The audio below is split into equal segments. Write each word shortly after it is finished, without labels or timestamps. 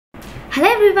Hello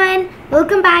everyone,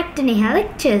 welcome back to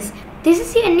nehalectures. This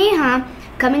is your Neha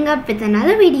coming up with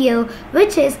another video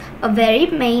which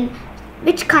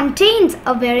contains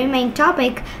a very main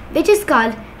topic which is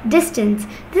called distance.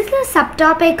 This is a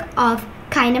subtopic of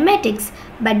kinematics,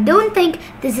 but don't think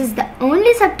this is the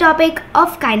only subtopic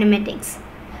of kinematics.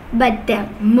 But there are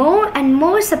more and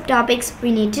more subtopics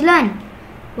we need to learn.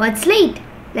 What's late?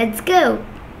 Let's go.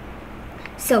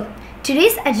 So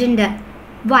today's agenda: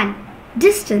 1.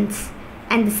 Distance.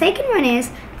 And the second one is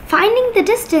finding the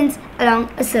distance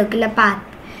along a circular path.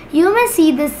 You may see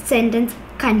this sentence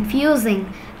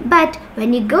confusing, but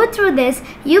when you go through this,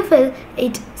 you feel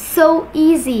it so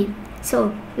easy.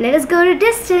 So let us go to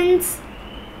distance.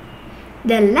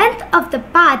 The length of the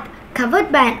path covered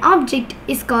by an object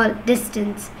is called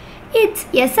distance. Its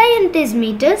SI unit is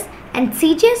meters and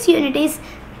CGS unit is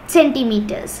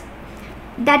centimeters.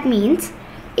 That means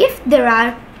if there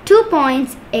are 2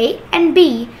 points A and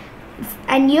B,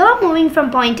 and you're moving from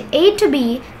point A to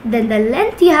B, then the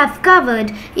length you have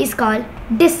covered is called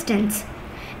distance.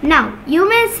 Now, you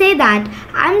may say that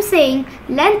I'm saying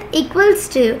length equals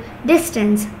to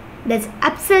distance. That's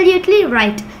absolutely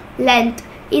right. Length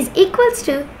is equals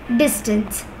to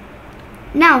distance.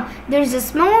 Now, there is a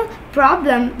small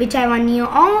problem which I want you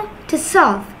all to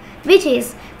solve, which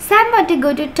is Sam want to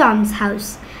go to Tom's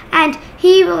house and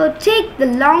he will take the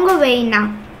longer way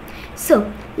now.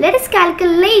 So, let us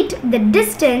calculate the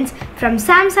distance from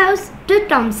Sam's house to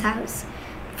Tom's house.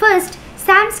 First,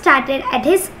 Sam started at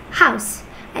his house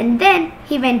and then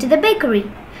he went to the bakery.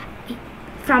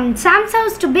 From Sam's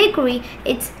house to bakery,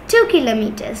 it's 2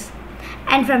 kilometers.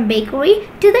 And from bakery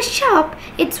to the shop,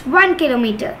 it's 1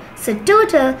 kilometer. So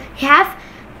total, he have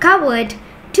covered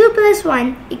 2 plus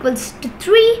 1 equals to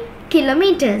 3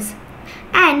 kilometers.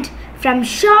 And from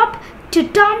shop to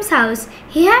Tom's house,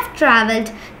 he have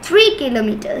travelled 3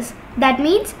 kilometers. That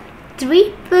means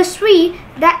 3 plus 3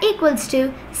 that equals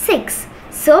to 6.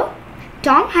 So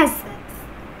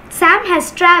Sam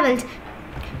has travelled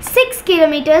 6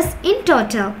 kilometers in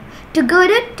total to go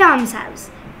to Tom's house.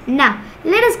 Now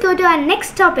let us go to our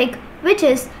next topic, which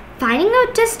is finding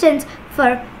out distance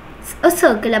for a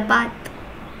circular path.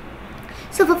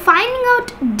 So for finding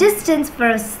out distance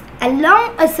for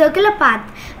along a circular path,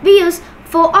 we use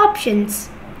 4 options.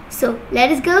 So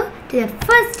let us go to the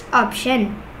first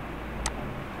option.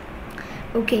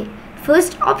 Okay,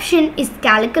 first option is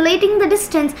calculating the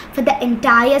distance for the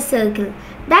entire circle.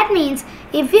 That means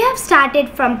if you have started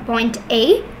from point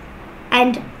A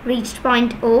and reached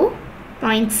point O,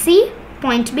 point C,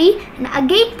 point B and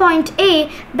again point A,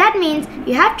 that means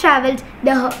you have travelled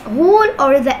the whole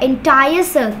or the entire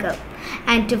circle.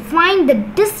 And to find the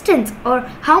distance or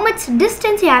how much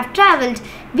distance you have travelled,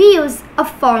 we use a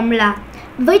formula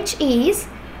which is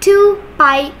 2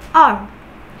 pi r.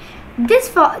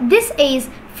 This is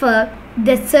for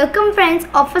the circumference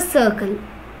of a circle.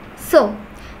 So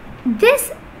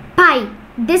this pi,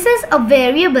 this is a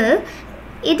variable.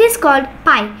 It is called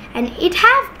pi and it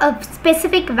have a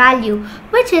specific value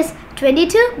which is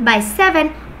 22 by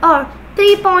 7 or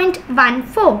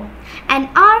 3.14, and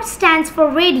r stands for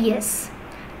radius.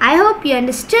 I hope you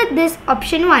understood this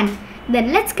option 1.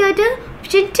 Then let's go to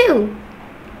option 2.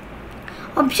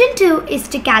 Option 2 is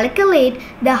to calculate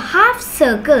the half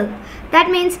circle. That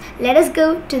means let us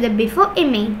go to the before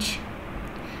image.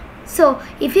 So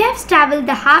if you have travelled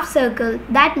the half circle,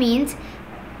 that means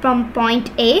from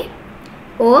point A,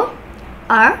 O,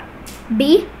 R,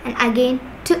 B and again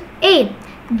to A.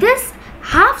 This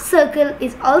half circle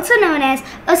is also known as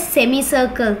a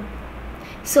semicircle.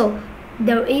 So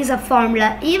there is a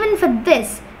formula even for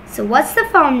this. So what's the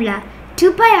formula?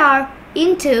 2 pi r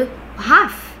into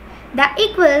half. That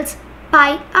equals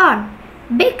pi r,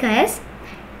 because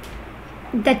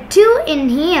the 2 in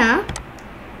here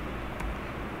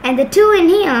and the 2 in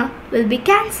here will be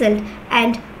cancelled,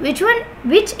 and which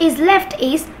is left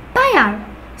is pi r.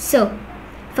 So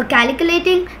for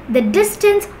calculating the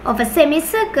distance of a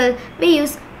semicircle, we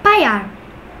use pi r.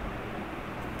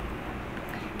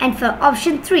 And for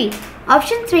option 3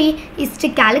 is to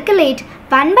calculate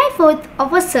 1 by 4th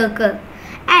of a circle,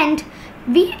 and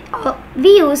we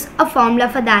use a formula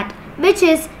for that, which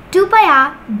is 2 pi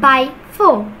r by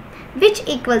 4, which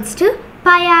equals to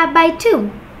pi r by 2.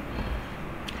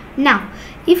 Now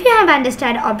if you have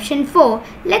understood option 4,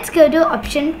 let's go to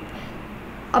option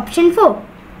 4.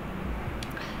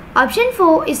 Option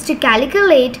 4 is to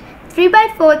calculate 3 by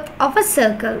 4th of a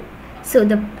circle. So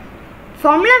the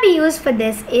formula we use for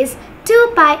this is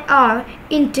 2 pi r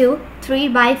into 3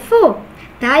 by 4.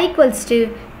 That equals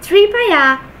to 3 pi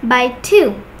r by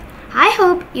 2. I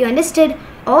hope you understood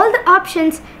all the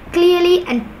options clearly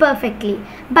and perfectly.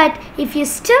 But if you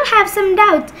still have some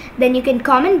doubts, then you can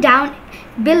comment down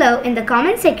below in the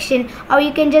comment section, or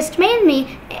you can just mail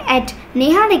me at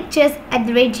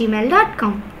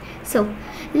nehalectures@gmail.com. So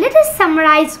let us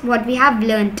summarize what we have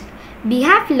learned. We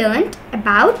have learned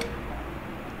about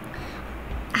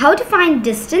how to find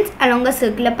distance along a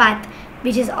circular path,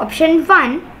 which is option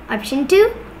 1, option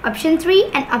 2, option 3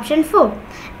 and option 4,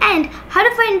 and how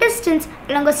to find distance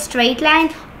along a straight line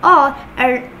or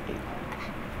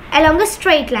along a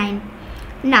straight line.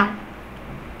 Now,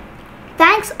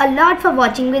 thanks a lot for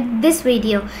watching with this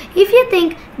video. If you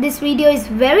think this video is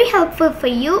very helpful for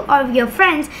you or your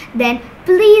friends, then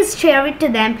please share it to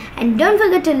them, and don't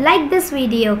forget to like this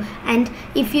video. And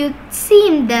if you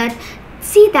see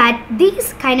that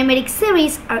these kinematic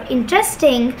series are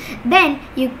interesting, then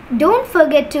you don't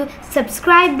forget to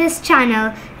subscribe this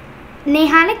channel,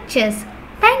 Neha Lectures.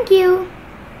 Thank you.